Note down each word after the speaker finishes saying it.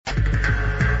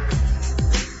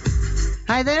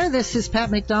Hi there, this is Pat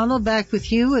McDonald back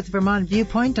with you with Vermont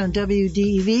Viewpoint on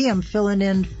WDEV. I'm filling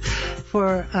in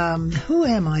for, who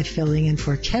am I filling in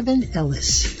for? Kevin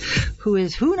Ellis, who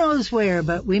is who knows where,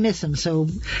 but we miss him, so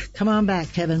come on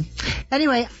back, Kevin.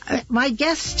 Anyway, my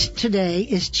guest today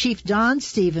is Chief Don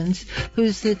Stevens,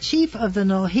 who's the chief of the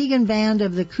Nulhegan Band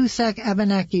of the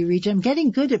Coosuk-Abenaki region. I'm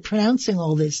getting good at pronouncing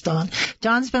all this, Don.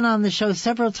 Don's been on the show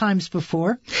several times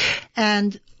before,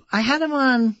 and I had him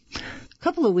on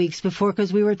couple of weeks before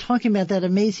because we were talking about that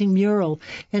amazing mural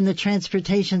in the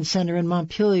Transportation Center in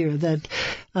Montpelier that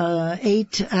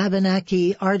 8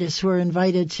 Abenaki artists were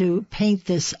invited to paint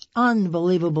this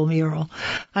unbelievable mural.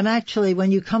 I'm actually,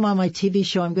 when you come on my TV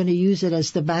show, I'm going to use it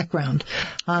as the background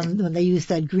when they use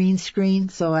that green screen,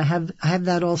 so I have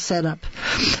that all set up.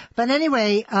 But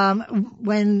anyway,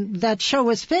 when that show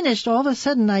was finished, all of a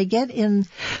sudden I get in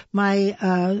my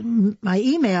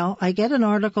email, I get an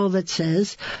article that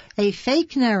says, a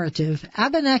fake narrative.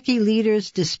 Abenaki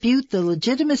leaders dispute the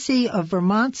legitimacy of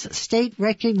Vermont's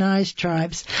state-recognized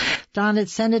tribes. Don had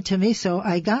sent it to me, so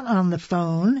I got on the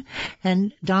phone,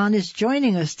 and Don is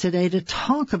joining us today to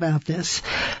talk about this.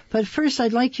 But first,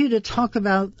 I'd like you to talk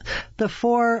about the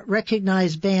 4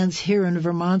 recognized bands here in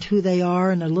Vermont, who they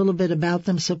are, and a little bit about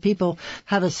them, so people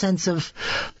have a sense of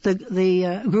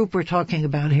the group we're talking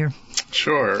about here.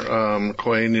 Sure.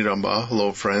 Koe Niramba.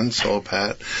 Hello, friends. Hello,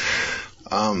 Pat.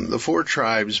 The 4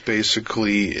 tribes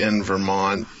basically in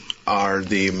Vermont are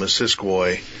the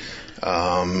Missisquoi,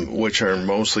 which are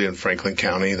mostly in Franklin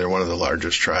County. They're one of the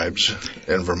largest tribes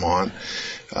in Vermont.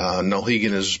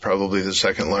 Nulhegan is probably the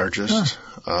second largest,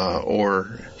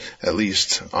 or at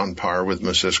least on par with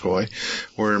Missisquoi.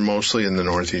 We're mostly in the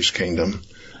Northeast Kingdom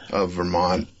of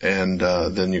Vermont, and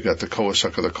then you got the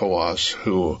Coosuk of the Coas,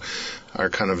 who are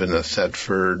kind of in the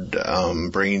Thetford,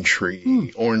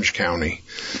 Braintree, Orange County,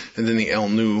 and then the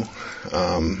Elnu,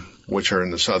 which are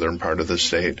in the southern part of the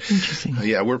state. Interesting.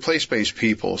 Yeah, we're place-based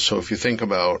people, so if you think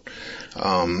about,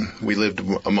 we lived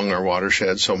among our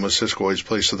watersheds, so Missisquoi's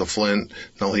place of the flint,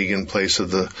 Nulhegan place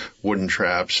of the wooden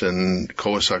traps, and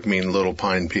Coosuk mean little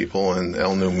pine people, and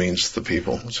Elnu means the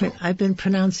people. So. I've been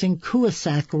pronouncing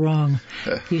Coosuk wrong.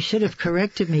 You should have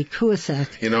corrected me,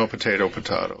 Coosuk. You know, potato.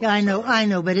 Yeah, I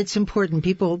know, but it's important.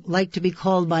 People like to be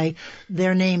called by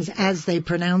their names as they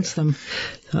pronounce them.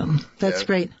 That's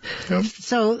great. Yep.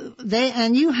 So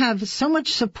you have so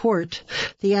much support,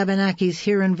 the Abenakis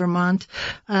here in Vermont.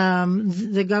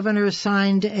 The governor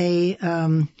signed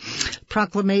a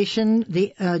proclamation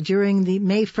during the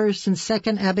May 1st and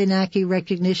 2nd Abenaki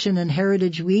Recognition and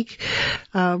Heritage Week,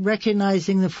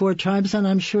 recognizing the 4 tribes, and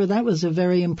I'm sure that was a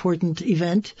very important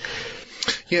event.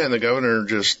 Yeah, and the governor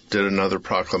just did another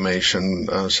proclamation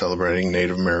celebrating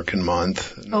Native American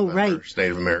Month. Right.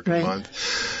 Native American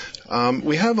Month.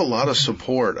 We have a lot of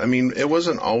support. I mean, it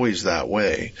wasn't always that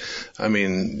way. I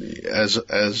mean, as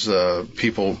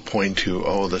people point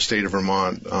to, the state of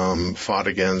Vermont fought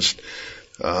against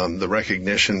the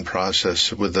recognition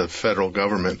process with the federal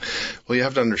government. Well, you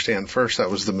have to understand first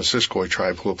that was the Missisquoi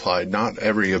tribe who applied. Not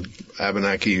every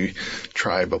Abenaki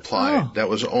tribe applied. That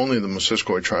was only the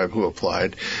Missisquoi tribe who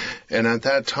applied. And at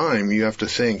that time, you have to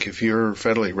think, if you're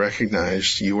federally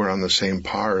recognized, you were on the same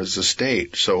par as the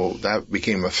state. So that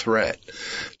became a threat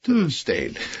to the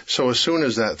state. So as soon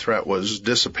as that threat was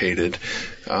dissipated,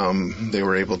 they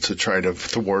were able to try to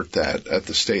thwart that at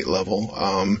the state level.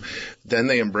 Then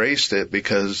they embraced it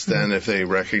because then if they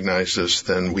recognized us,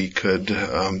 then we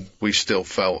still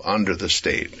fell under the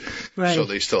state. Right. So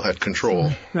they still had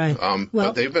control. Right.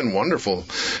 But they've been wonderful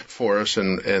for us,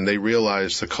 and they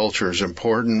realize the culture is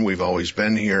important. We've always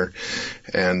been here.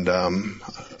 And,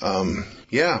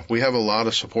 we have a lot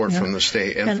of support from the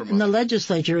state and from the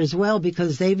legislature as well,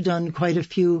 because they've done quite a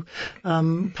few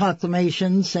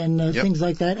proclamations and things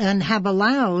like that, and have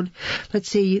allowed,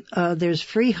 there's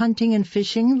free hunting and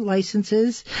fishing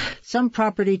licenses, some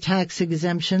property tax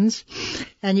exemptions,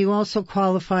 and you also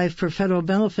qualify for federal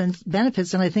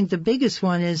benefits. And I think the biggest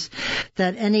one is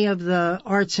that any of the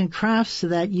arts and crafts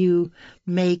that you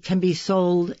make can be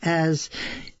sold as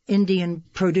Indian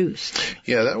produced.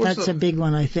 Yeah, that's a big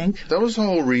one, I think. That was the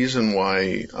whole reason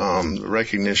why the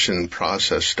recognition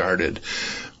process started,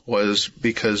 was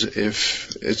because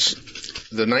if it's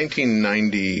the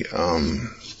 1990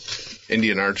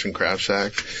 Indian Arts and Crafts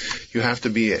Act, you have to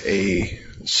be a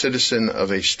citizen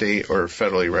of a state or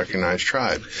federally recognized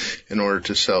tribe in order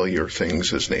to sell your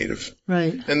things as native.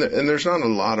 Right. And there's not a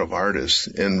lot of artists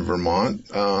in Vermont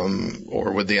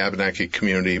or with the Abenaki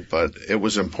community, but it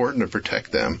was important to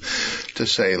protect them, to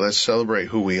say, let's celebrate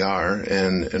who we are,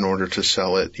 and in order to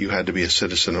sell it, you had to be a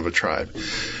citizen of a tribe.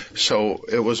 So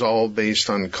it was all based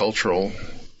on cultural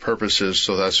purposes,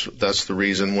 so that's the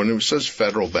reason. When it says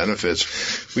federal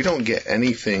benefits, we don't get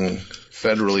anything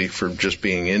federally for just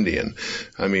being Indian.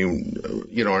 I mean,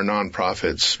 our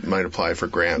nonprofits might apply for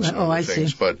grants and other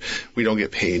things, but we don't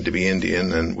get paid to be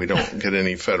Indian, and we don't get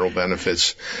any federal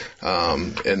benefits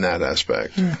in that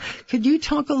aspect. Yeah. Could you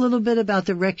talk a little bit about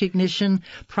the recognition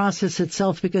process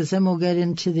itself, because then we'll get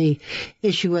into the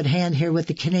issue at hand here with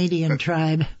the Canadian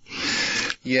tribe.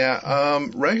 Yeah,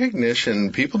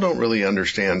 recognition, people don't really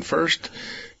understand. First,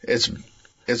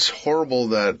 it's horrible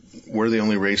that we're the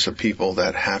only race of people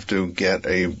that have to get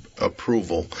a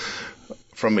approval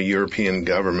from a European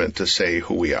government to say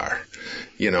who we are.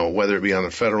 Whether it be on the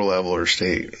federal level or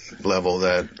state level,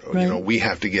 that, we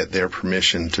have to get their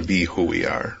permission to be who we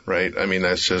are, right? I mean,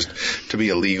 that's just to be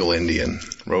a legal Indian,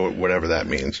 whatever that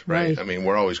means, right? I mean,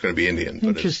 we're always going to be Indian,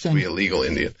 but it's to be a legal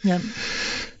Indian. Yep.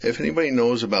 If anybody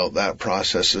knows about that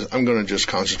process, I'm going to just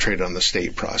concentrate on the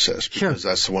state process, because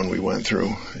that's the one we went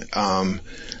through.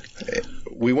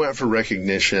 We went for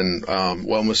recognition.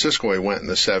 Missisquoi went in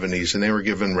the 70s, and they were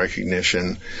given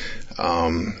recognition.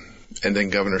 And then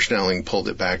Governor Snelling pulled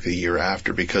it back the year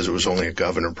after because it was only a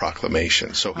governor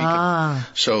proclamation. So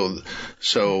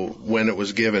so when it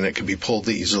was given, it could be pulled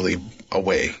easily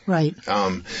away. Right.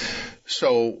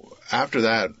 So after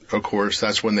that, of course,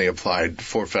 that's when they applied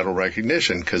for federal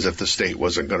recognition, because if the state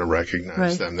wasn't going to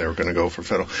recognize them, they were going to go for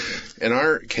federal. In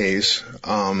our case,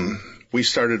 we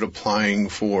started applying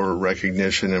for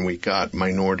recognition, and we got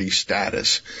minority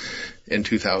status in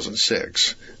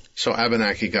 2006. So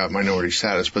Abenaki got minority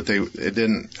status, but it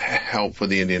didn't help with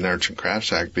the Indian Arts and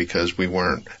Crafts Act because we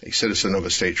weren't a citizen of a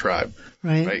state tribe,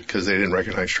 right? Because they didn't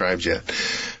recognize tribes yet.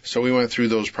 So we went through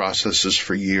those processes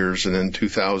for years, and in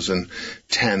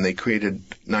 2010 they created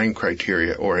 9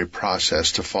 criteria, or a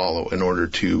process to follow, in order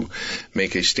to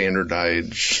make a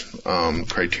standardized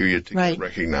criteria to get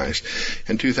recognized.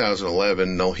 In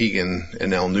 2011, Nulhegan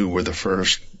and Elnu were the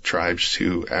first tribes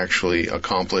to actually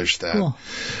accomplish that. Cool.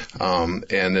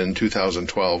 And in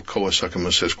 2012, Coosuk and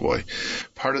Missisquoi.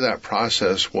 Part of that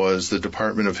process was the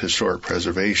Department of Historic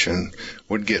Preservation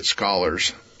would get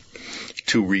scholars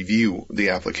to review the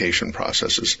application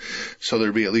processes. So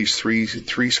there'd be at least three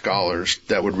scholars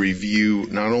that would review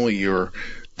not only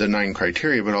the 9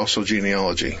 criteria, but also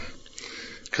genealogy,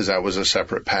 because that was a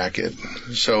separate packet.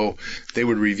 So they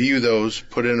would review those,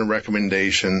 put in a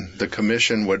recommendation. The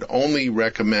commission would only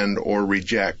recommend or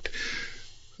reject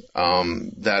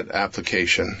that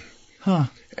application. And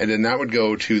then that would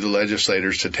go to the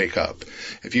legislators to take up.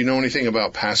 If you know anything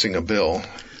about passing a bill,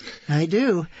 I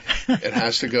do. It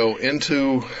has to go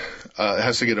into, it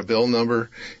has to get a bill number.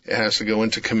 It has to go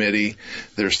into committee.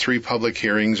 There's 3 public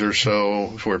hearings or so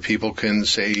where people can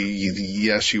say,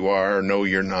 yes, you are, or no,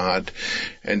 you're not.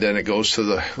 And then it goes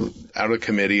out of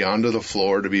committee onto the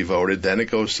floor to be voted. Then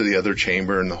it goes to the other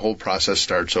chamber, and the whole process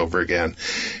starts over again.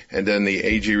 And then the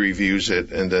AG reviews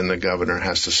it, and then the governor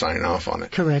has to sign off on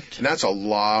it. Correct. And that's a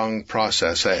long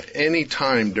process. At any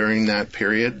time during that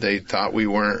period they thought we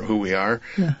weren't who we are,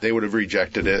 they would have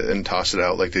rejected it and tossed it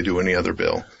out like they do any other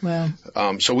bill. Wow.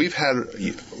 So we've had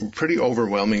pretty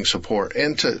overwhelming support.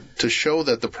 And to show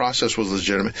that the process was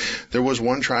legitimate, there was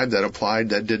one tribe that applied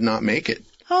that did not make it.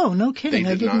 Oh, no kidding.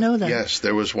 I didn't know that. Yes,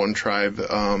 there was one tribe,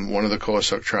 one of the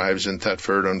Coosuk tribes in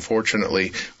Thetford.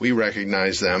 Unfortunately, we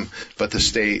recognized them, but the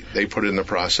state, they put in the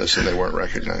process and they weren't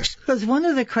recognized. Because one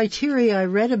of the criteria I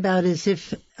read about is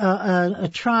if a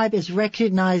tribe is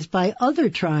recognized by other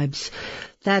tribes.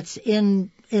 That's in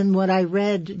what I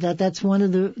read, that's one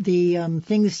of the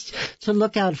things to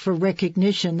look out for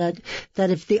recognition, that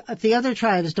if the other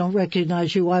tribes don't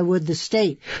recognize you, why would the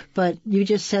state? But you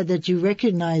just said that you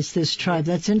recognize this tribe.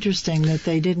 That's interesting that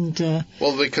they didn't.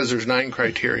 Well, because there's 9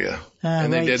 criteria.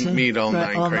 And they didn't meet all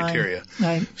 9 criteria.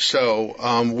 Right.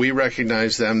 So we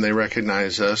recognize them. They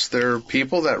recognize us. There are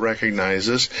people that recognize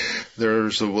us.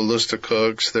 There's the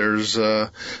Wolastoqs.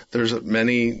 There's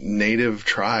many native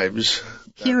tribes.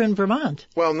 Here in Vermont?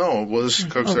 Well, no.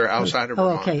 Wolastoqs are outside of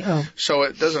Vermont. Oh, okay. So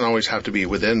it doesn't always have to be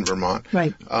within Vermont.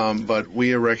 Right. But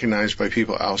we are recognized by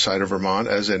people outside of Vermont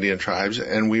as Indian tribes,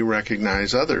 and we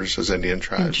recognize others as Indian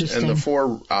tribes. And the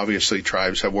 4, obviously,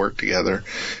 tribes have worked together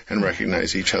and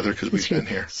recognize each other because we've been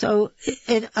here. So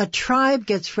a tribe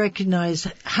gets recognized.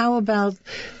 How about,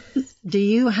 do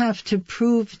you have to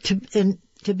prove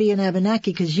to be an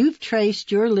Abenaki, because you've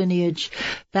traced your lineage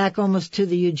back almost to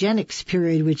the eugenics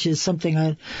period, which is something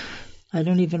I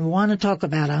don't even want to talk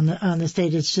about on the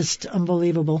stage. It's just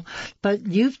unbelievable. But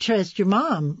you've traced your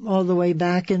mom all the way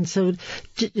back, and so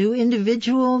do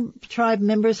individual tribe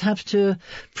members have to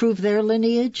prove their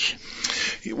lineage?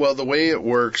 Well, the way it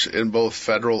works in both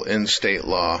federal and state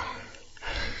law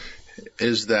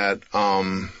is that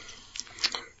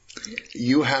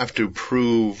you have to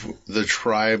prove the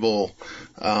tribal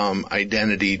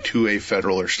identity to a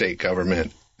federal or state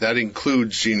government. That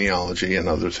includes genealogy and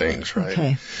other things, right?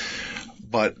 Okay.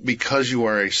 But because you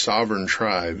are a sovereign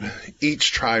tribe,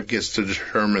 each tribe gets to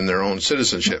determine their own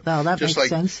citizenship. Well, that makes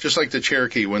sense. Just like the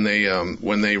Cherokee when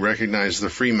they recognized the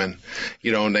Freemen,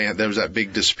 and there was that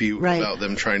big dispute about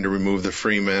them trying to remove the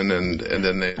Freemen, and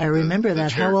then I remember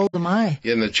that. How old am I?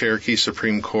 And the Cherokee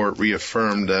Supreme Court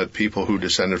reaffirmed that people who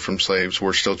descended from slaves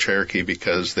were still Cherokee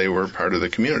because they were part of the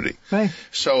community. Right.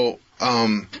 So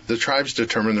the tribes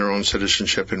determine their own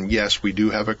citizenship, and yes, we do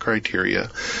have a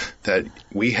criteria that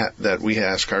we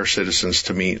ask our citizens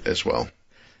to meet as well.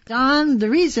 Don, the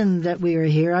reason that we are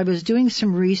here, I was doing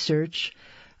some research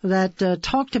that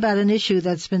talked about an issue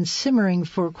that's been simmering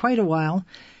for quite a while,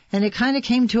 and it kind of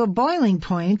came to a boiling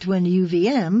point when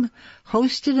UVM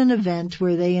hosted an event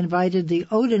where they invited the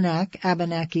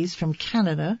Coosuk-Abenakis from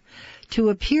Canada to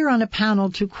appear on a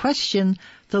panel to question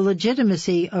the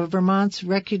legitimacy of Vermont's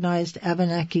recognized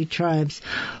Abenaki tribes.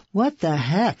 What the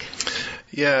heck?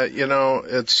 Yeah,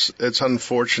 it's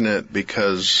unfortunate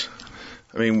because,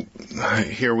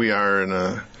 here we are in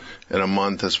a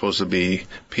month that's supposed to be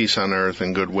peace on earth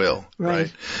and goodwill,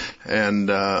 right? And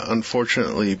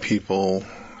unfortunately, people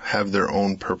have their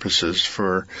own purposes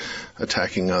for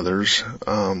attacking others,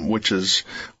 which is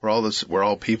we're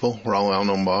all people, we're all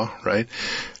Alnomba, right?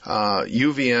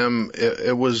 UVM,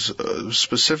 it was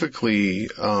specifically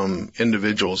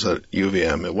individuals at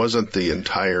UVM. It wasn't the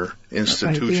entire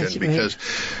institution, because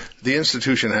the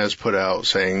institution has put out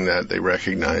saying that they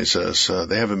recognize us.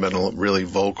 They haven't been really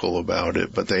vocal about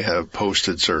it, but they have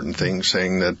posted certain things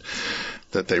saying that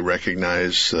they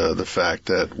recognize the fact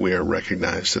that we are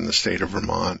recognized in the state of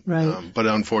Vermont. Right. But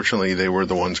unfortunately, they were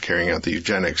the ones carrying out the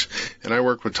eugenics. And I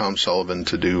worked with Tom Sullivan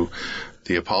to do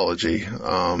the apology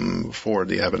for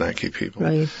the Abenaki people.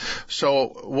 Right. So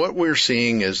what we're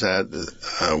seeing is that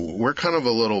we're kind of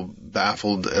a little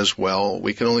baffled as well.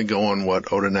 We can only go on what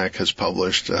Odanak has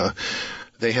published.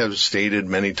 They have stated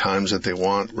many times that they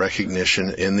want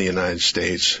recognition in the United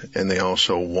States, and they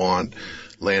also want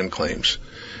land claims.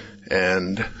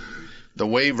 And the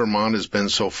way Vermont has been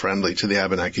so friendly to the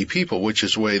Abenaki people, which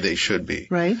is the way they should be,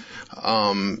 right?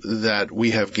 That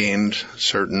we have gained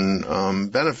certain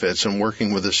benefits in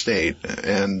working with the state.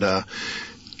 And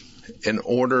in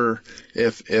order,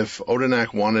 if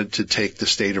Odanak wanted to take the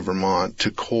state of Vermont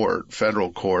to court,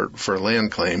 federal court, for a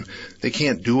land claim, they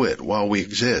can't do it while we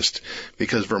exist,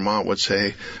 because Vermont would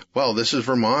say, well, this is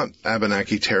Vermont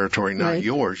Abenaki territory, not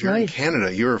yours. You're in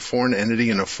Canada. You're a foreign entity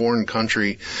in a foreign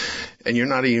country, and you're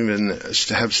not even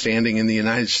have standing in the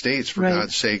United States, for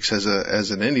God's sakes,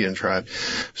 as an Indian tribe.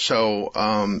 So,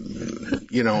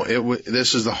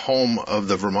 this is the home of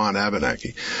the Vermont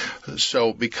Abenaki.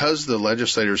 So because the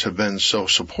legislators have been so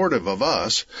supportive of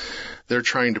us, they're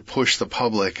trying to push the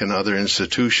public and other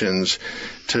institutions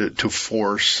to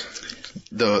force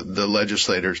the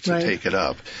legislators to take it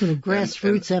up. A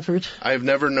grassroots effort. I've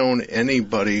never known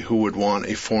anybody who would want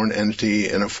a foreign entity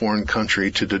in a foreign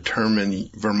country to determine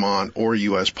Vermont or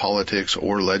U.S. politics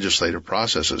or legislative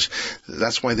processes.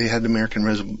 That's why they had the American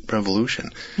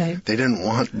Revolution. Right. They didn't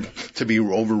want to be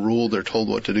overruled or told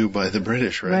what to do by the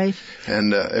British, right?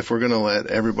 And if we're going to let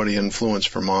everybody influence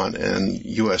Vermont and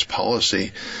U.S.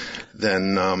 policy,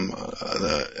 then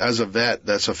as a vet,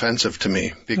 that's offensive to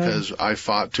me, because I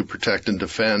fought to protect and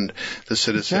defend the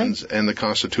citizens and the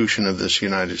Constitution of this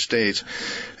United States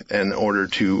in order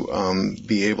to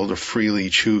be able to freely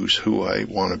choose who I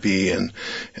want to be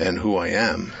and who I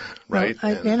am. Right.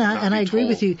 Well, I agree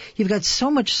with you. You've got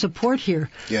so much support here.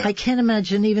 Yeah. I can't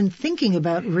imagine even thinking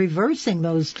about reversing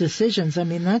those decisions.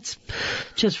 That's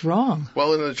just wrong.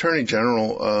 Well, in the Attorney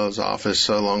General's office,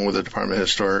 along with the Department of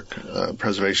Historic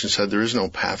Preservation, said there is no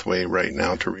pathway right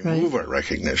now to remove our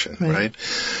recognition, right?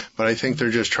 But I think they're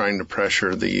just trying to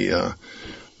pressure the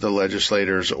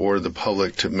legislators or the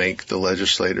public to make the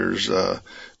legislators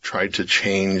try to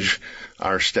change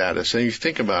our status. And you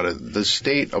think about it, the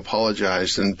state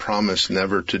apologized and promised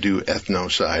never to do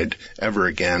ethnocide ever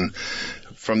again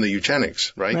from the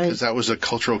eugenics, right? Because that was a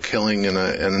cultural killing and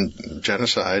a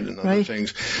genocide and other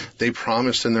things. They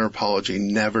promised in their apology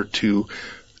never to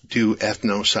do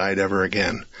ethnocide ever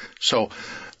again. So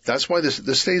that's why the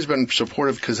state has been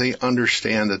supportive, because they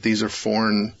understand that these are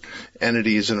foreign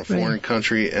entities in a foreign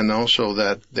country, and also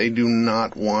that they do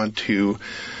not want to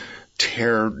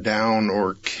tear down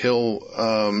or kill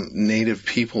Native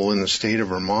people in the state of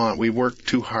Vermont. We work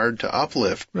too hard to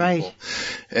uplift people. Right.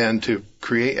 And to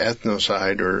create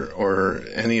ethnocide or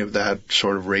any of that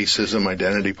sort of racism,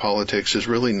 identity politics is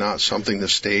really not something the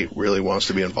state really wants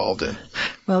to be involved in.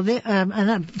 Well,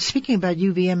 and I'm speaking about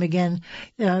UVM again,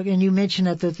 and you mentioned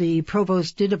that the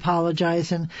provost did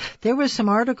apologize, and there were some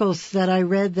articles that I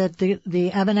read that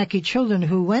the Abenaki children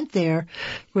who went there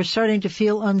were starting to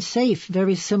feel unsafe,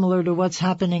 very similar to what's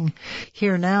happening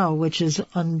here now, which is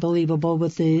unbelievable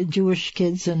with the Jewish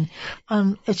kids, and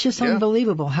it's just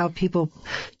unbelievable how people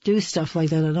do stuff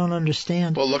like that. I don't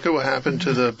understand. Well, look at what happened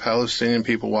to the Palestinian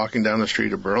people walking down the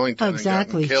street of Burlington.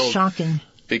 Exactly. And gotten killed. Shocking.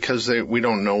 Because we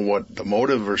don't know what the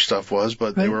motive or stuff was,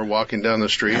 but they were walking down the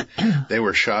street. They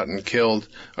were shot and killed,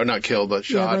 or not killed, but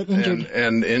shot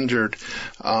and injured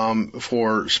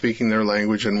for speaking their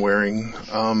language and wearing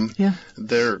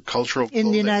their cultural clothing.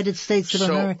 In the United States of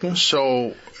America.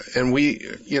 So, and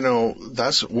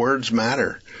that's words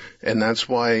matter. And that's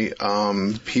why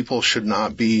people should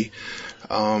not be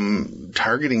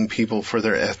targeting people for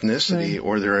their ethnicity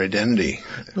or their identity.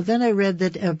 Well, then I read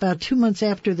that about 2 months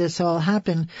after this all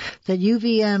happened, that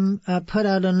UVM put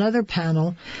out another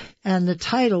panel, and the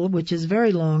title, which is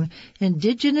very long,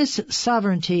 Indigenous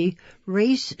Sovereignty,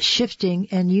 Race Shifting,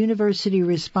 and University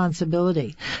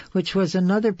Responsibility, which was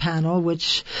another panel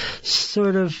which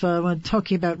sort of, when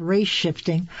talking about race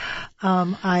shifting,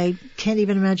 I can't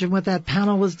even imagine what that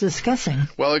panel was discussing.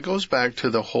 Well, it goes back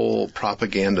to the whole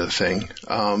propaganda thing.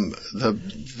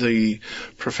 The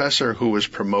professor who was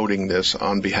promoting this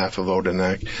on behalf of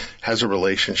Odanak has a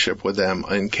relationship with them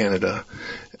in Canada.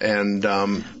 And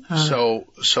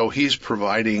so he's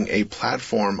providing a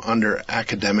platform under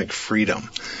academic freedom,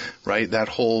 right? That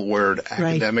whole word,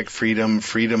 academic freedom,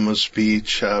 freedom of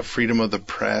speech, freedom of the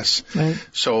press. Right.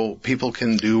 So people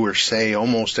can do or say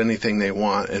almost anything they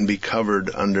want and be covered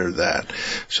under that.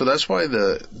 So that's why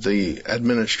the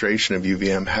administration of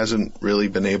UVM hasn't really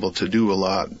been able to do a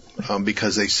lot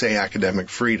because they say academic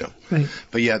freedom. Right.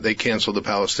 But yet they canceled the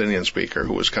Palestinian speaker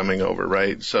who was coming over,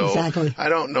 right? So exactly. I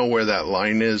don't know where that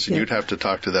line is, and you'd have to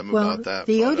talk to them about that.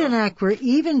 The Odanak were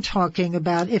even talking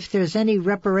about if there's any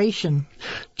reparation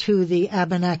to the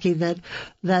Abenaki,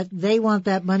 that they want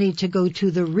that money to go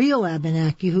to the real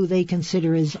Abenaki, who they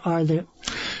consider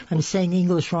I'm saying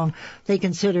English wrong, they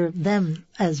consider them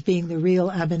as being the real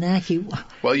Abenaki.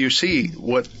 Well, you see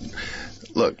look,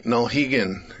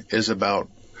 Nulhegan is about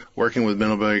working with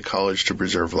Middlebury College to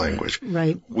preserve language.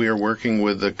 Right. We are working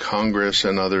with the Congress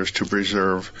and others to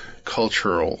preserve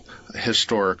cultural,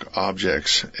 historic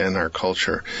objects in our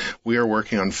culture. We are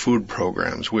working on food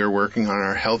programs. We are working on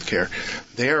our health care.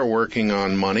 They are working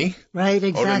on money. Right,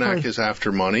 exactly. Odanak is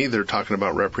after money. They're talking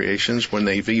about reparations when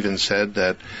they've even said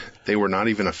that they were not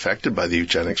even affected by the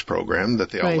eugenics program, that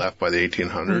they all left by the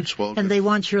 1800s. Right. Well, and they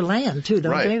want your land, too,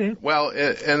 don't they? Well,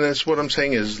 and that's what I'm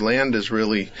saying is land is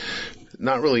really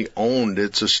not really owned.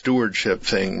 It's a stewardship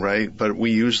thing, right? But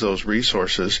we use those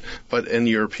resources. But in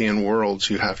European worlds,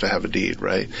 you have to have a deed,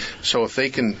 right? So if they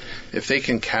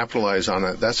can capitalize on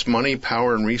it, that's money,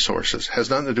 power, and resources. It has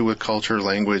nothing to do with culture,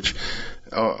 language,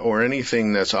 or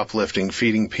anything that's uplifting,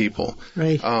 feeding people.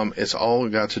 Right. It's all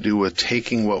got to do with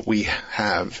taking what we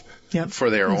have for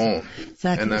their own.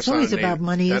 Exactly. And that's it's always about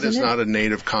money, isn't it? That is not a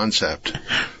native concept.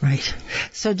 Right.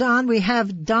 So, Don, we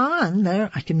have Don there.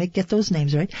 I can get those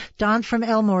names right. Don from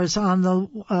Elmore's on the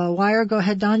wire. Go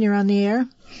ahead, Don. You're on the air.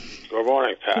 Good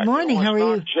morning, Pat. Good morning. How are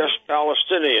you? It's not just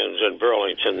Palestinians in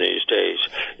Burlington these days.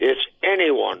 It's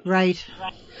anyone. Right.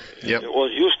 Yep.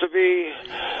 It used to be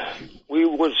we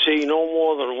would see no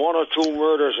more than 1 or 2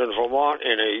 murders in Vermont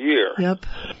in a year. Yep.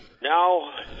 Now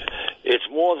it's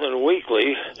more than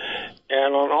weekly,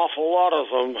 and an awful lot of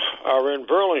them are in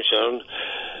Burlington,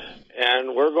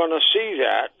 and we're going to see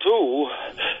that, too,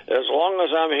 as long as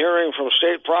I'm hearing from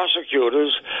state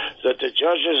prosecutors that the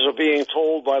judges are being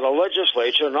told by the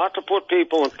legislature not to put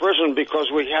people in prison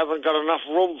because we haven't got enough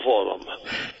room for them.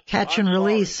 Catch and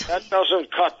release. That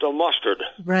doesn't cut the mustard.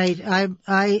 Right.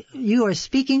 You are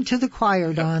speaking to the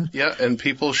choir, Don. Yeah, and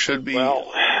people should be...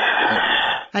 Well...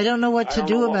 I don't know what to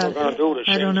do about it. I don't know what we're going to do to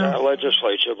change that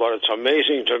legislature, but it's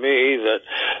amazing to me that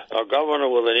a governor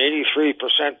with an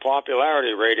 83%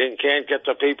 popularity rating can't get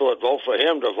the people that vote for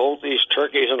him to vote these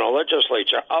turkeys in the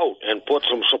legislature out and put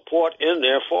some support in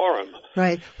there for him.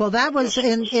 Right. Well, that was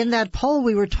in that poll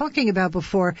we were talking about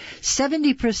before.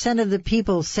 70% of the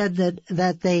people said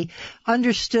that they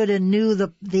understood and knew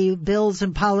the bills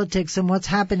and politics and what's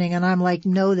happening, and I'm like,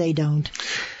 no, they don't.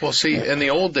 Well, see, in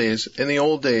the old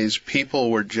days, people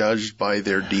were judged by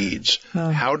their deeds.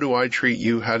 How do I treat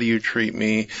you? How do you treat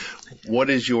me? what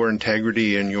is your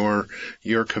integrity and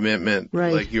your commitment?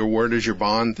 Right. Like your word is your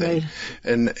bond thing.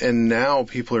 Right. And now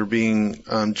people are being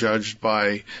judged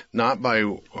by not by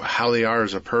how they are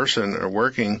as a person or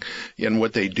working and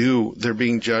what they do. They're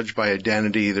being judged by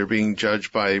identity. They're being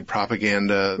judged by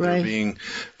propaganda. Right.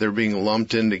 They're being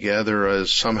lumped in together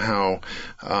as somehow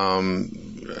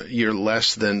you're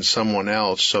less than someone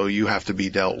else, so you have to be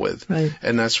dealt with. Right.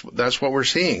 And that's what we're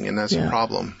seeing, and that's a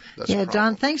problem. That's a problem.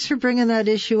 Don, thanks for bringing that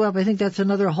issue up. I think that's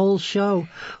another whole show.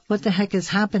 What the heck is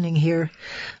happening here?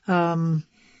 And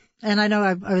I know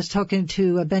I was talking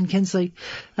to Ben Kinsley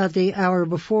the hour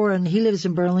before, and he lives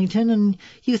in Burlington, and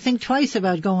you think twice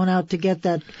about going out to get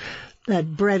that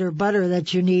bread or butter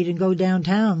that you need and go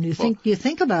downtown. You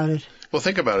think about it. Well,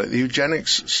 think about it.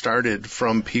 Eugenics started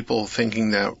from people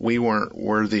thinking that we weren't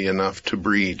worthy enough to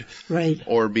breed, right?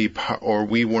 Or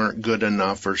we weren't good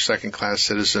enough or second-class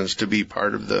citizens to be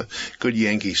part of the good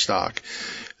Yankee stock.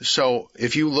 So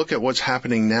if you look at what's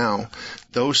happening now,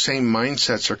 those same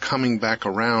mindsets are coming back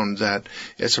around, that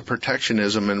it's a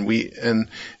protectionism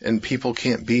and people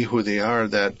can't be who they are,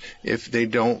 that if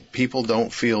people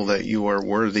don't feel that you are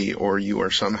worthy or you are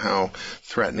somehow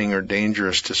threatening or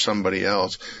dangerous to somebody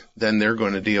else, then they're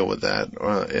going to deal with that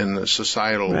in a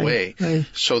societal way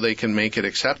so they can make it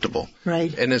acceptable.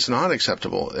 Right. And it's not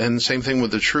acceptable. And same thing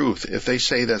with the truth. If they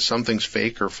say that something's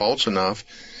fake or false enough,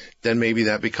 then maybe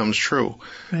that becomes true,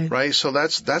 right? So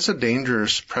that's a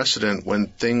dangerous precedent when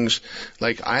things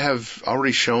like I have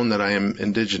already shown that I am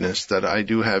indigenous, that I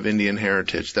do have Indian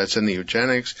heritage. That's in the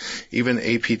eugenics. Even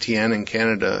APTN in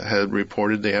Canada had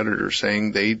reported, the editor,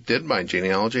 saying they did my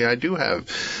genealogy. I do have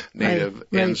Native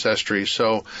ancestry.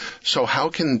 So how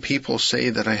can people say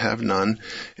that I have none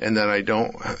and that I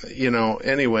don't,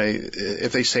 anyway,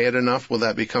 if they say it enough, will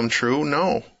that become true?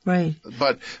 No. Right.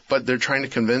 But they're trying to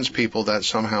convince people that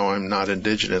somehow I'm not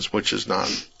indigenous, which is not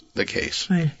the case.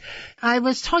 Right. I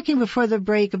was talking before the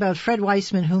break about Fred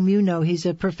Weissman, whom you know. He's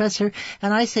a professor,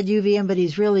 and I said UVM, but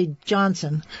he's really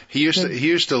Johnson. He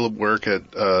used to work at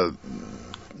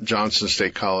Johnson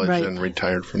State College and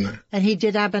retired from there. And he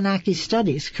did Abenaki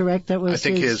studies, correct? That was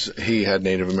he had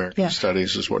Native American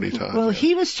studies is what he taught. Well,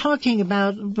 he was talking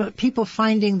about people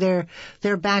finding their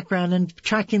background and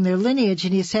tracking their lineage,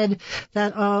 and he said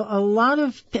that a lot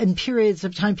of in periods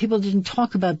of time people didn't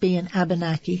talk about being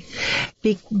Abenaki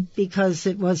because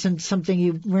it wasn't something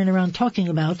you ran around talking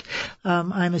about.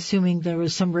 I'm assuming there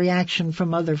was some reaction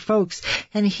from other folks,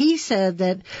 and he said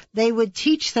that they would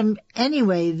teach them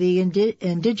anyway the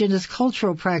indigenous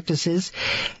cultural practices,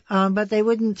 but they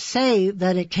wouldn't say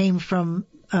that it came from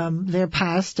their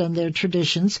past and their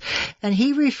traditions. And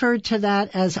he referred to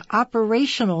that as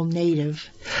operational Native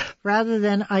rather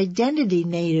than identity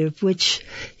Native, which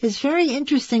is very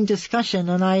interesting discussion.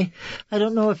 And I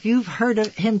don't know if you've heard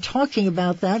of him talking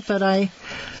about that, but I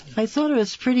thought it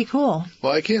was pretty cool.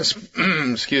 Well, I can't,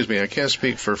 I can't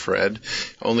speak for Fred.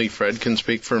 Only Fred can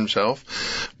speak for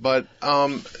himself. But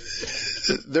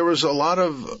there was a lot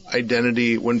of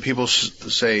identity when people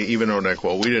say, even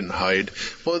well, we didn't hide.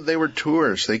 Well, they were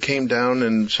tourists. They came down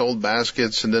and sold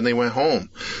baskets, and then they went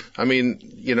home. I mean,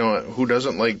 who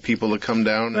doesn't like people to come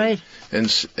down? Right. And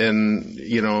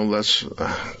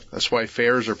that's why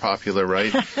fairs are popular,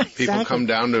 right? Exactly. People come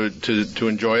down to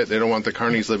enjoy it. They don't want the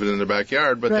carnies living in their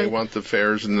backyard, but they want the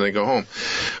fairs, and then they go home.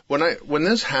 When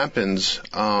this happens,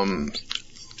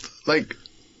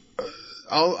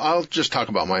 I'll just talk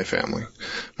about my family.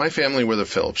 My family were the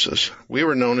Phillipses. We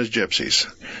were known as gypsies.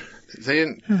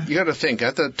 You got to think,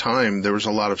 at that time, there was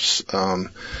a lot of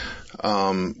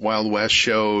Wild West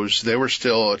shows. They were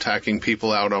still attacking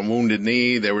people out on Wounded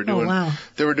Knee. They were doing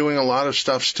a lot of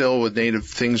stuff still with Native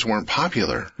things weren't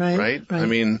popular, right? I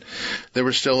mean, there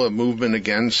was still a movement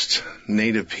against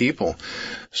Native people.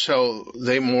 So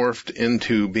they morphed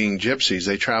into being gypsies.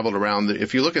 They traveled around.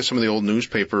 If you look at some of the old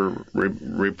newspaper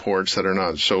reports that are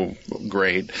not so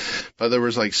great, but there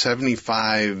was like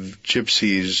 75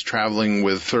 gypsies traveling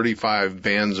with 35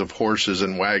 bands of horses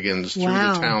and wagons through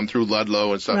the town, through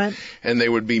Ludlow and stuff. Right. And they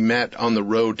would be met on the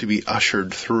road to be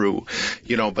ushered through,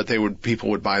 but people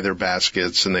would buy their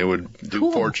baskets and they would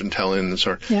do fortune telling and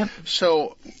sort. Yep.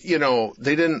 So,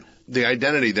 the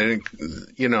identity, they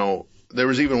didn't, there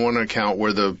was even one account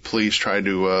where the police tried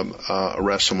to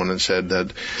arrest someone and said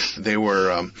that they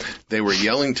were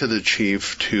yelling to the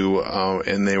chief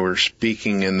and they were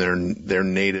speaking in their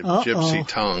native gypsy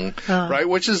tongue, right?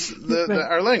 Which is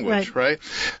our language, right?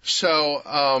 So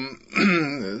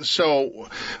so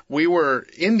we were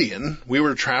Indian. We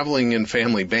were traveling in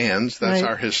family bands. That's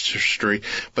our history.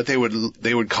 But they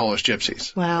would call us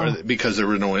gypsies, because there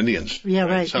were no Indians. Yeah,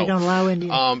 right. So, they don't allow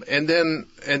Indians. And then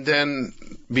And then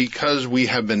because we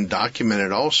have been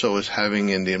documented also as having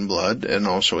Indian blood and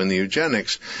also in the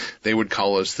eugenics, they would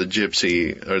call us the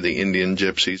gypsy or the Indian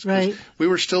gypsies. Right. We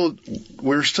were still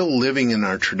living in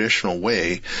our traditional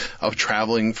way of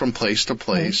traveling from place to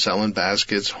place, selling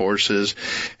baskets, horses,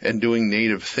 and doing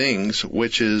native things,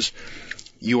 which is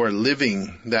you are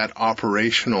living that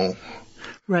operational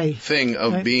thing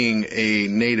of being a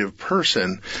native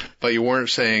person, but you weren't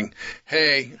saying,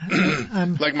 hey,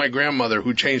 like my grandmother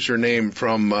who changed her name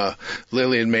from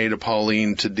Lillian May to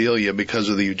Pauline to Delia because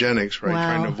of the eugenics, right?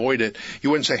 Trying to avoid it. You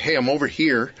wouldn't say, hey, I'm over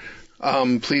here.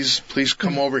 Please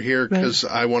come over here because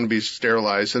I want to be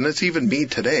sterilized. And it's even me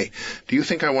today. Do you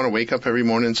think I want to wake up every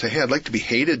morning and say, hey, I'd like to be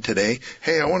hated today.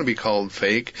 Hey, I want to be called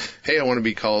fake. Hey, I want to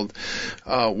be called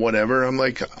whatever. I'm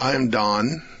like, I'm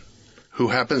Don, who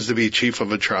happens to be chief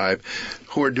of a tribe,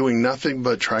 who are doing nothing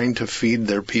but trying to feed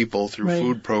their people through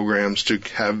food programs to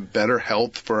have better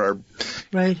health for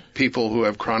our people who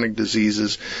have chronic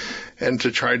diseases and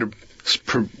to try to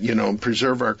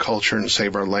preserve our culture and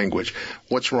save our language.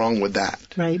 What's wrong with that?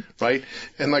 Right.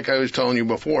 And like I was telling you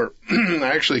before,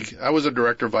 I was a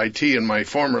director of IT in my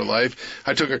former life.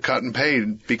 I took a cut and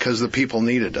paid because the people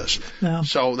needed us. Yeah.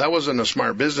 So that wasn't a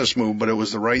smart business move, but it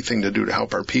was the right thing to do to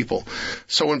help our people.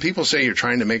 So when people say you're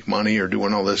trying to make money or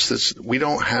doing all this, we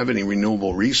don't have any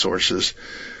renewable resources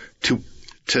to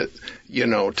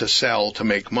sell to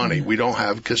make money. We don't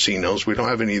have casinos. We don't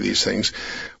have any of these things.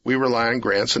 We rely on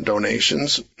grants and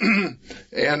donations.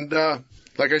 And,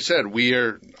 like I said,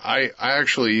 I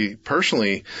actually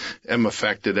personally am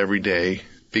affected every day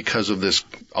because of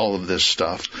all of this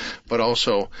stuff. But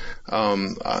also, you're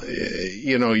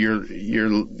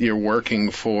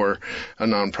working for a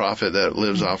nonprofit that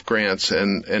lives off grants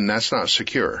and that's not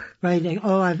secure. Right.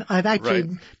 Oh, I've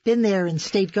actually been there in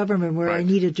state government where I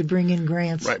needed to bring in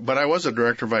grants. Right. But I was a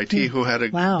director of IT who had a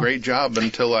great job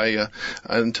until I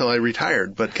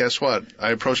retired. But guess what?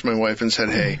 I approached my wife and said,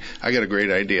 hey, I got a great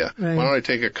idea. Right. Why don't I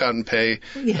take a cut and pay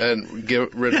and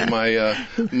get rid of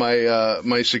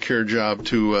my secure job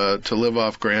to live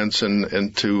off grants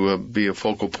and to be a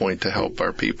focal point to help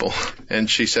our people. And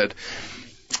she said,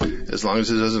 as long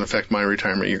as it doesn't affect my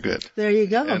retirement, you're good. There you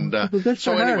go. And good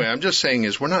for her. Anyway, I'm just saying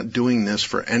we're not doing this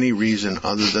for any reason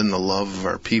other than the love of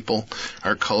our people,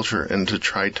 our culture, and to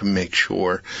try to make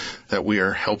sure that we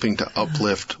are helping to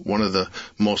uplift one of the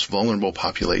most vulnerable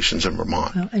populations in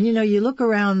Vermont. And you look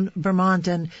around Vermont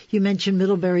and you mentioned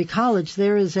Middlebury College.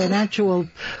 There is an actual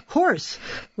course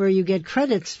where you get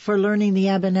credits for learning the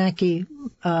Abenaki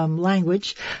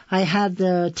language. I had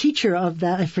the teacher of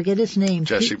that, I forget his name.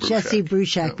 Jesse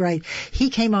Bruchak, right. He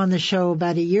came on the show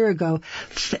about a year ago.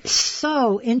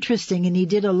 So interesting, and he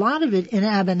did a lot of it in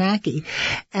Abenaki.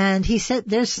 And he said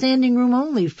there's standing room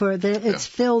only it's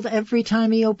filled every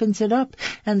time he opens it up,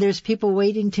 and there's people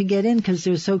waiting to get in because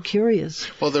they're so curious.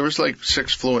 Well, there was like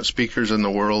 6 fluent speakers in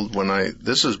the world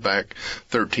this is back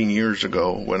 13 years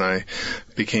ago when I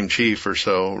became chief or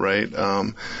so, right?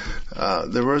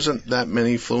 There wasn't that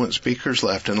many fluent speakers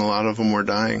left, and a lot of them were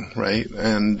dying, right?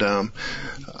 And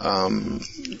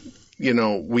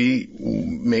we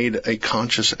made a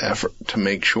conscious effort to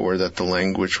make sure that the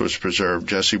language was preserved.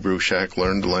 Jesse Bruchak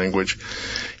learned the language.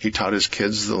 He taught his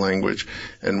kids the language.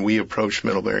 And we approached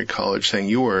Middlebury College saying,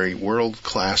 you are a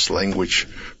world-class language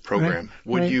program.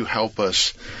 Would you help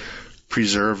us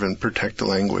preserve and protect the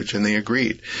language? And they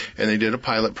agreed. And they did a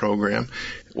pilot program,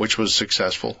 which was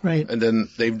successful. Right. And then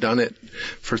they've done it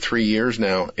for 3 years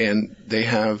now, and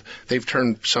they've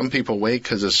turned some people away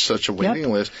because it's such a waiting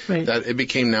list that it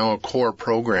became now a core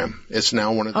program. It's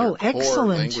now one of their core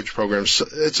language programs.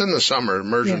 It's in the summer,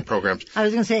 immersion programs. I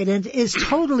was going to say, it is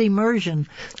total immersion.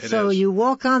 So you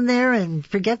walk on there and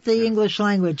forget the English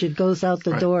language. It goes out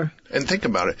the door. And think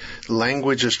about it.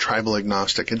 Language is tribal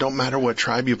agnostic. It don't matter what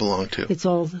tribe you belong to.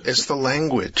 It's the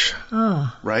language.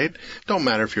 Oh. Right? Don't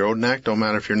matter if you're Odanak, don't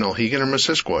matter if you're Nulhegan or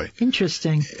Missisquoi.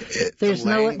 Interesting. There's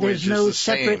no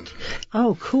separate. Same.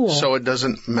 Oh, cool. So it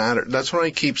doesn't matter. That's what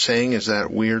I keep saying is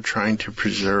that we're trying to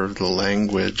preserve the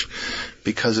language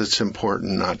because it's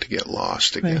important not to get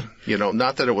lost again. Right.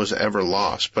 Not that it was ever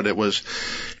lost, but it was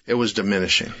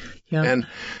diminishing. Yep. And,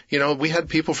 we had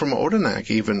people from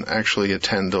Odanak even actually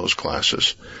attend those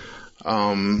classes,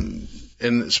 and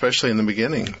especially in the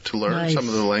beginning to learn some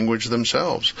of the language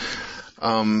themselves.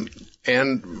 And,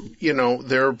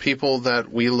 there are people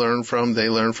that we learn from, they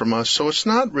learn from us. So it's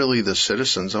not really the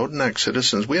citizens, Odanak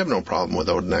citizens. We have no problem with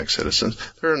Odanak citizens.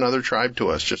 They're another tribe to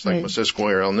us, just like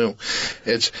Missisquoi or El Nu.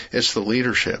 It's the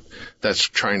leadership that's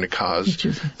trying to cause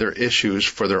their issues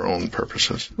for their own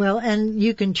purposes. Well, and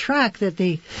you can track that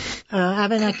the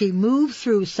Abenaki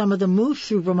some of them moved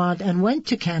through Vermont and went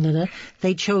to Canada.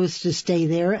 They chose to stay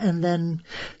there, and then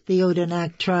the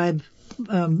Odanak tribe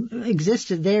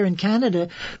existed there in Canada,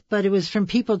 but it was from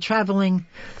people traveling,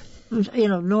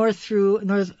 north through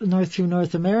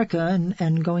North America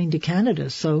and going to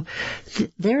Canada. So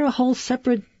they're a whole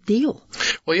separate deal.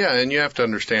 Well, yeah, and you have to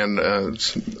understand.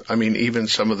 Even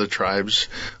some of the tribes,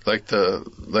 some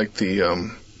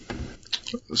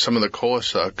of the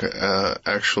Coosuk,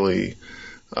 actually.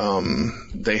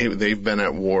 They've been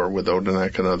at war with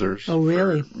Odanak and others. Oh,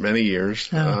 really? For many years.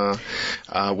 Oh.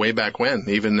 Way back when,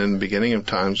 even in the beginning of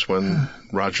times when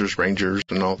Rogers Rangers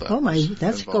and all that. Oh my,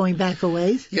 that's involved. Going back a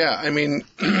ways. Yeah,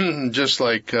 just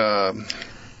like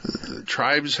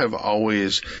tribes have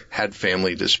always had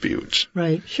family disputes.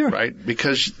 Right, sure. Right?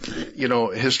 Because,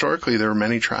 historically there are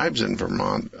many tribes in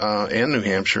Vermont and New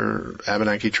Hampshire,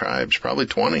 Abenaki tribes, probably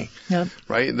 20. Yep.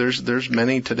 Right? There's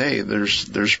many today.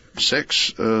 There's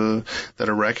 6 that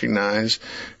are recognized,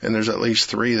 and there's at least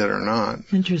 3 that are not.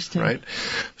 Interesting. Right?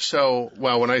 So,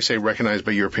 when I say recognized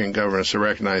by European governments, they're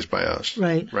recognized by us.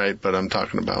 Right. Right? But I'm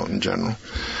talking about in general.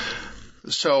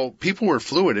 So people were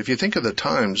fluid. If you think of the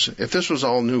times, if this was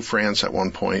all New France at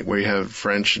one point, where you have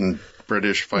French and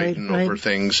British fighting over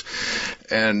things,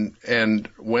 and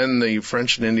when the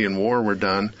French and Indian War were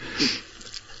done,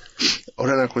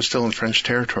 Odanak was still in French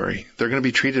territory. They're going to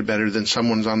be treated better than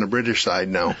someone's on the British side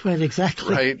now. Right,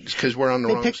 exactly. Right? Because we're on the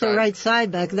wrong side. They picked the right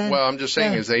side back then. Well, I'm just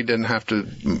saying is they didn't have to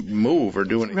move or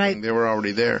do anything. Right. They were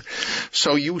already there.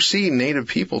 So you see Native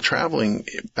people traveling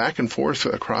back and forth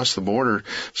across the border,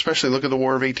 especially look at the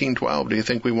War of 1812. Do you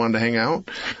think we wanted to hang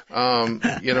out?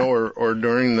 Or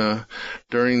during the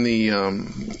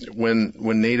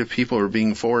when Native people are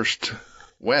being forced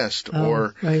west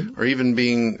or even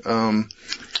being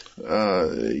I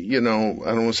don't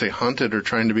want to say hunted or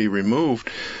trying to be removed,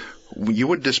 you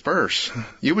would disperse.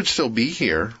 You would still be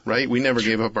here, right? We never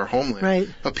gave up our homeland. Right.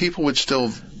 But people would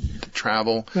still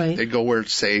travel. Right. They'd go where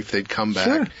it's safe. They'd come back.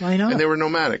 Sure, why not? And they were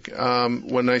nomadic.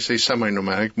 When I say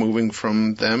semi-nomadic, moving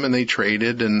from them, and they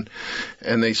traded and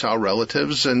they saw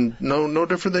relatives, and no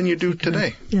different than you do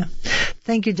today. Yeah.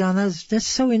 Thank you, Don. That's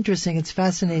so interesting. It's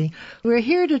fascinating. We're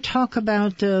here to talk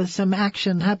about some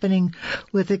action happening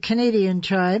with a Canadian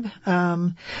tribe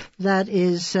that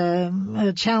is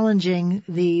challenging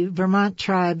the Vermont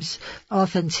tribe's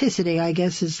authenticity, I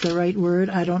guess is the right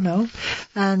word. I don't know.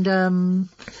 And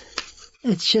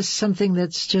it's just something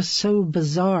that's just so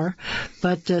bizarre.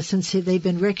 But since they've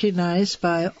been recognized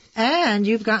and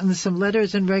you've gotten some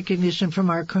letters in recognition from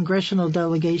our congressional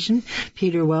delegation,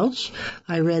 Peter Welch.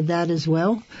 I read that as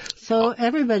well. So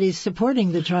everybody's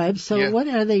supporting the tribe. So What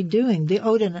are they doing?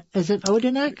 Is it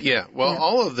Odanak? Yeah. Well,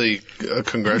 all of the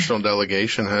congressional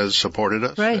delegation has supported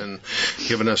us and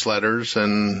given us letters,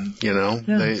 and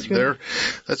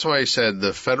that's why I said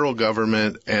the federal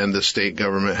government and the state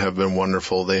government have been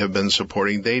wonderful. They have been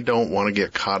supporting. They don't want to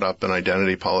get caught up in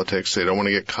identity politics. They don't want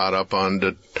to get caught up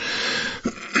on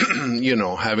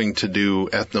having to do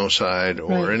ethnocide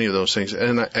or any of those things.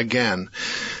 And again,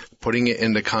 putting it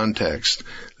into context,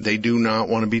 they do not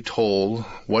want to be told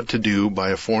what to do by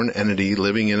a foreign entity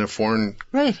living in a foreign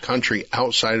country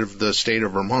outside of the state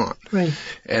of Vermont. Right.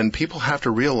 And people have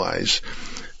to realize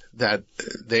that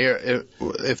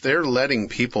if they're letting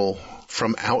people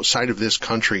from outside of this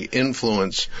country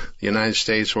influence the United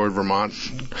States or Vermont,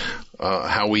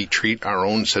 how we treat our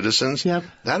own citizens,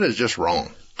 that is just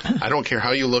wrong. I don't care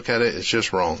how you look at it, it's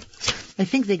just wrong. I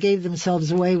think they gave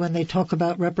themselves away when they talk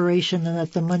about reparation and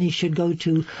that the money should go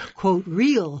to, quote,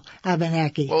 real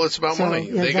Abenaki. Well, it's about money.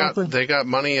 Exactly. They got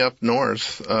money up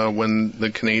north when the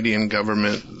Canadian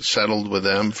government settled with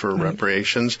them for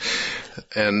reparations,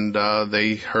 and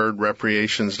they heard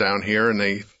reparations down here and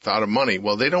they thought of money.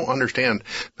 Well, they don't understand.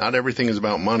 Not everything is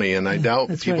about money, and I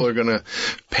doubt people are going to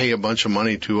pay a bunch of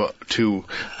money to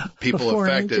people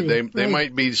affected. They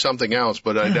might be something else,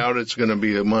 but I doubt it's going to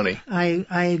be money. I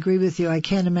agree with you. I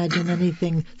can't imagine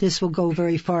anything. This will go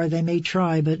very far. They may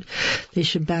try, but they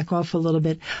should back off a little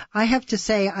bit. I have to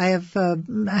say, I have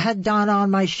had Don on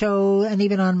my show and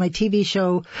even on my TV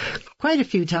show quite a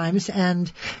few times.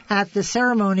 And at the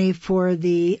ceremony for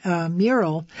the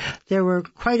mural, there were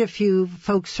quite a few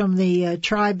folks from the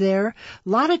tribe there. A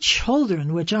lot of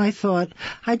children, which I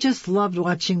just loved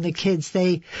watching the kids.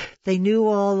 They knew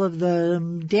all of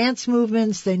the dance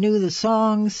movements. They knew the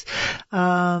songs.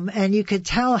 And you could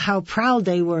tell how proud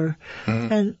they were.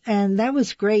 Mm-hmm. And that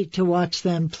was great to watch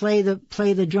them play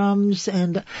the drums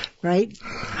and, right?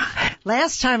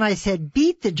 Last time I said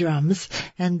beat the drums,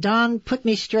 and Don put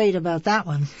me straight about that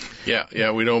one.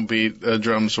 Yeah, we don't beat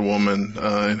drums a woman,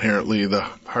 inherently the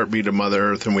heartbeat of Mother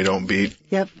Earth, and we don't beat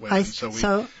women.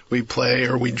 So we play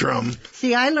or we drum.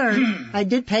 See, I learned. I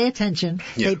did pay attention.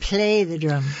 Yeah. They play the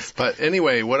drums. But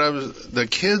anyway, the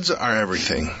kids are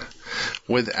everything.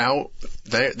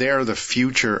 They are the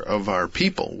future of our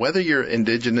people. Whether you're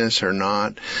indigenous or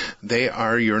not, they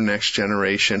are your next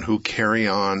generation who carry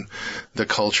on the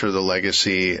culture, the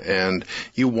legacy, and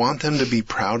you want them to be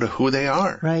proud of who they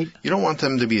are. Right. You don't want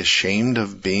them to be ashamed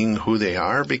of being who they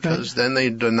are, because then they're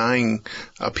denying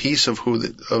a piece of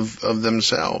of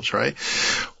themselves, right?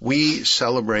 We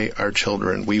celebrate our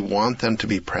children. We want them to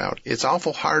be proud. It's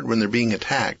awful hard when they're being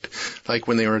attacked, like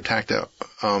when they were attacked at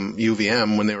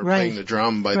UVM, when they were playing the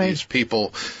drum by these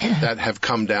people that have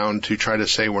come down to try to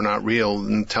say we're not real,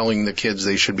 and telling the kids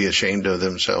they should be ashamed of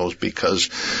themselves because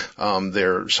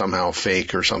they're somehow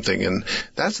fake or something. And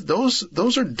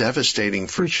those are devastating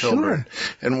for children.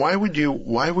 Sure. And why would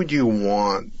you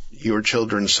want your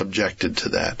children subjected to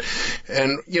that?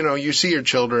 And, you see your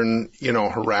children,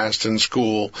 harassed in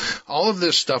school. All of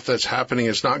this stuff that's happening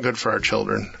is not good for our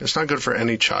children. It's not good for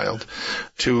any child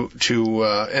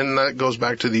and that goes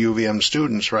back to the UVM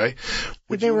students, right?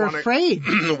 They were afraid.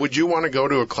 Would you want to go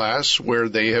to a class where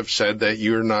they have said that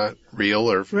you're not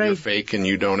real or you're fake and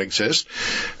you don't exist?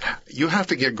 You have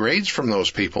to get grades from those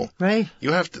people. Right.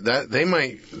 You have to, they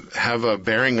might have a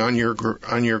bearing on your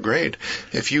grade.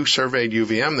 If you surveyed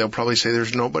UVM, they'll probably say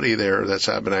there's nobody there that's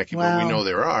Abenaki, but we know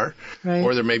there are,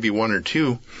 or there may be one or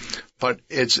two. But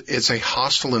it's a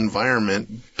hostile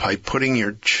environment by putting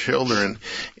your children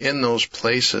in those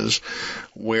places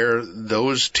where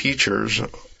those teachers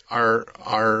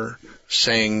are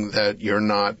saying that you're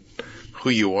not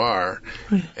who you are,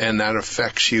 and that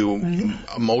affects you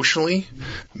emotionally,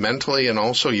 mentally, and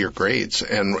also your grades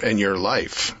and your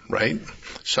life, right?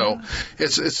 So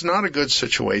it's not a good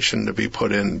situation to be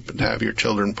put in, to have your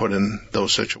children put in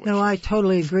those situations. No, I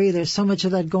totally agree. There's so much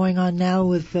of that going on now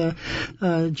with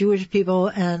Jewish people,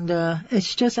 and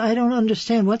it's just, I don't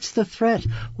understand. What's the threat?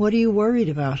 What are you worried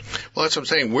about? Well, that's what I'm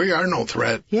saying. We are no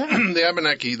threat. Yeah. The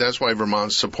Abenaki, that's why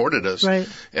Vermont supported us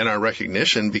in our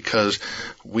recognition, because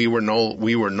we were no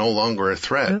longer a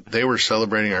threat. Yep. They were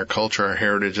celebrating our culture, our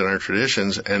heritage, and our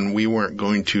traditions, and we weren't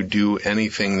going to do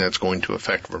anything that's going to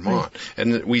affect Vermont.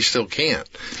 And we still can't.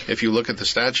 If you look at the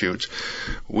statutes,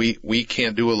 we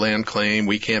can't do a land claim,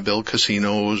 we can't build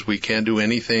casinos, we can't do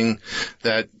anything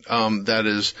that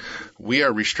is, we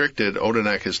are restricted,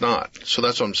 Odanak is not. So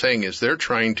that's what I'm saying, is they're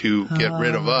trying to get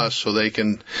rid of us so they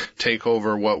can take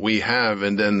over what we have,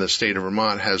 and then the state of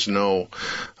Vermont has no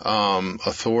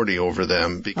authority over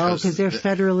them, because they're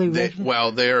federally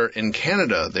regulated. They're in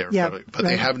Canada, but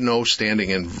they have no standing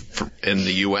in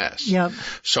the U.S. Yep.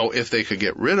 So if they could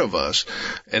get rid of us,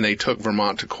 and they took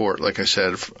Vermont to court, like I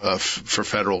said, for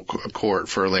federal court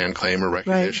for a land claim or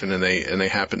recognition, and they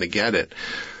happen to get it,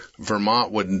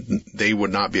 Vermont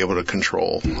would not be able to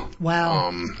control.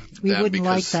 Wow. We wouldn't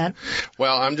like that.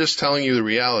 Well, I'm just telling you the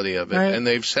reality of it. Right. And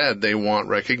they've said they want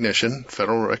recognition,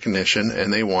 federal recognition,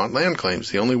 and they want land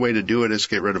claims. The only way to do it is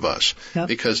get rid of us. Yep.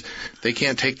 Because they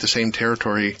can't take the same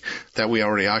territory that we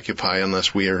already occupy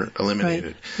unless we are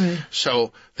eliminated. Right.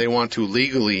 So they want to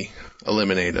legally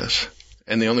eliminate us.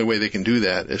 And the only way they can do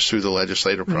that is through the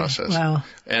legislative process. Wow.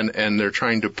 And they're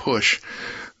trying to push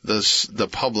the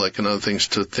public and other things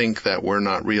to think that we're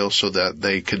not real, so that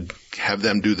they could have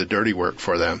them do the dirty work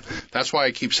for them. That's why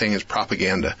I keep saying it's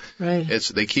propaganda. Right.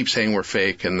 They keep saying we're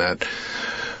fake and that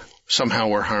somehow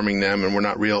we're harming them and we're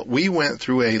not real. We went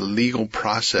through a legal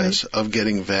process of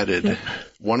getting vetted.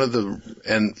 Yeah.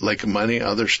 And like many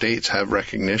other states have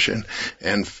recognition,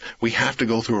 and we have to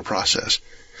go through a process.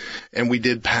 And we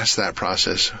did pass that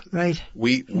process. Right.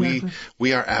 We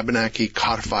are Abenaki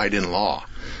codified in law.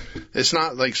 It's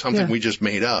not like something we just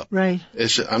made up. Right.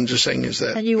 I'm just saying is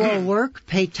that. And you all work,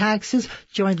 pay taxes,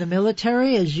 join the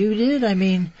military as you did. I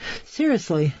mean,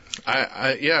 seriously.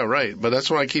 Yeah, right. But that's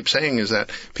what I keep saying, is that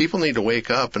people need to wake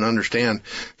up and understand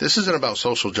this isn't about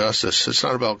social justice. It's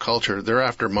not about culture. They're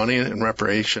after money and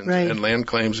reparations and land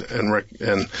claims,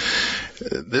 and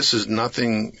this is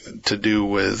nothing to do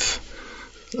with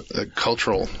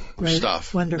cultural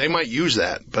stuff. Wonderful. They might use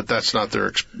that, but that's not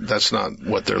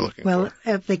what they're looking for. Well,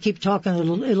 if they keep talking,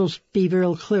 it'll be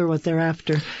real clear what they're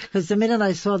after. Because the minute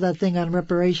I saw that thing on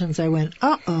reparations, I went,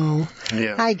 uh-oh.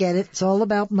 Yeah. I get it. It's all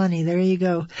about money. There you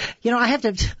go.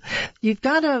 You've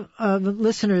got to,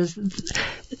 listeners,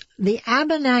 the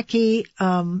Abenaki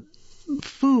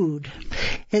food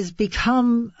has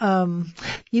become,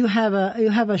 you have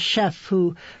a chef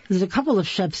there's a couple of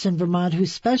chefs in Vermont who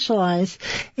specialize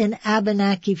in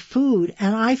Abenaki food,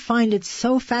 and I find it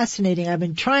so fascinating. I've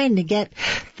been trying to get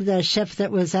the chef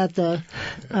that was at the,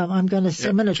 I'm going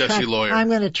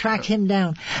to track him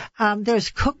down.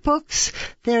 There's cookbooks.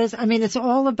 It's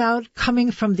all about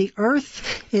coming from the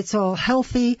earth. It's all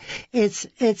healthy. It's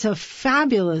a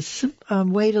fabulous,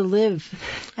 way to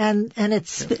live. And it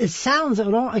sounds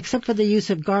at all, except for the use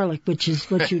of garlic, which is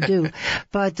what you do.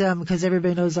 But, because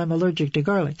everybody knows I'm allergic to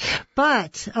garlic.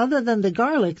 But other than the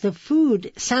garlic, the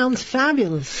food sounds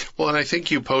fabulous. Well, and I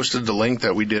think you posted the link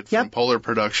that we did from Polar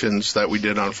Productions that we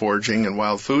did on foraging and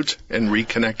wild foods and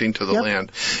reconnecting to the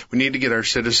land. We need to get our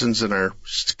citizens and our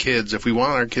kids, if we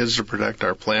want our kids to protect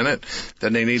our planet,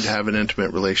 then they need to have an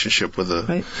intimate relationship with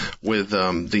the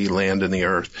land and the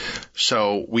earth.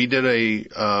 So we did a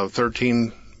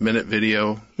 13-minute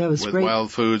video with great.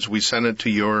 wild foods. We sent it to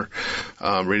your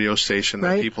radio station.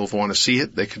 That people, if want to see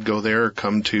it, they could go there or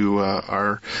come to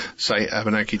our site,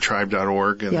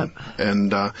 AbenakiTribe.org.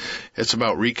 And it's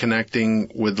about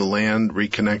reconnecting with the land,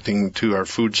 reconnecting to our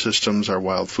food systems, our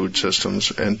wild food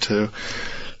systems, and to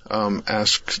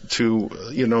ask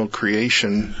to,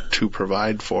 creation to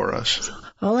provide for us.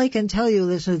 All I can tell you,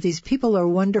 listeners, these people are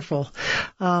wonderful,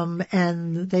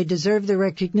 and they deserve the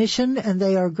recognition, and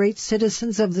they are great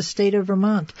citizens of the state of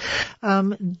Vermont.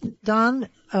 Don,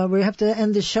 we have to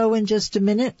end the show in just a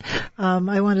minute.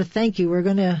 I want to thank you.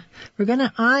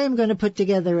 I am going to put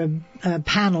together a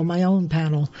panel, my own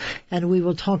panel, and we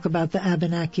will talk about the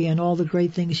Abenaki and all the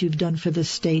great things you've done for the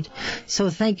state. So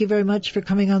thank you very much for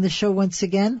coming on the show once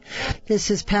again.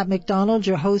 This is Pat McDonald,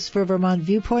 your host for Vermont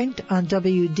Viewpoint on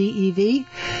WDEV.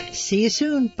 See you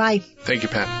soon. Bye. Thank you,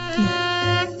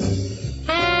 Pat.